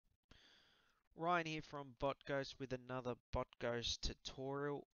Ryan here from BotGhost with another BotGhost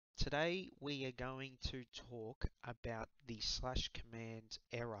tutorial. Today we are going to talk about the slash command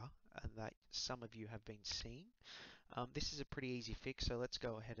error that some of you have been seeing. This is a pretty easy fix, so let's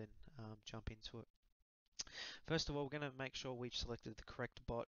go ahead and jump into it. First of all, we're going to make sure we've selected the correct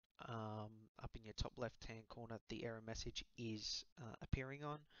bot. Up in your top left hand corner, the error message is appearing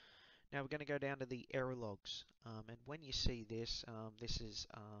on. Now we're going to go down to the error logs, and when you see this, this is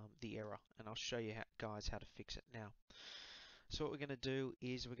the error, and I'll show you guys how to fix it now. So what we're going to do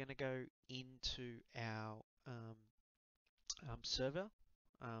is we're going to go into our server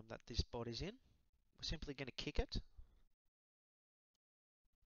that this bot is in. We're simply going to kick it.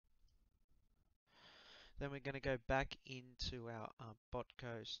 Then we're going to go back into our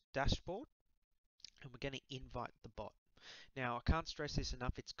BotGhost dashboard, and we're going to invite the bot. Now I can't stress this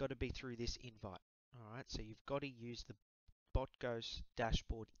enough, it's got to be through this invite. Alright, so you've got to use the BotGhost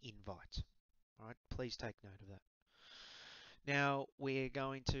dashboard invite. Alright, please take note of that. Now we're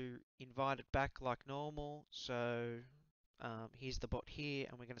going to invite it back like normal. So here's the bot here,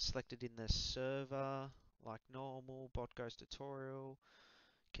 and we're going to select it in the server like normal. BotGhost tutorial,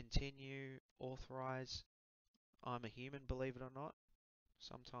 continue, authorize. I'm a human, believe it or not.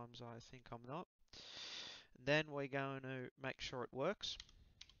 Sometimes I think I'm not. Then we're going to make sure it works.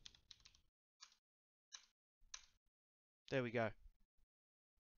 There we go.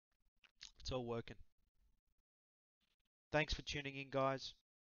 It's all working. Thanks for tuning in, guys.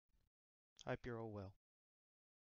 Hope you're all well.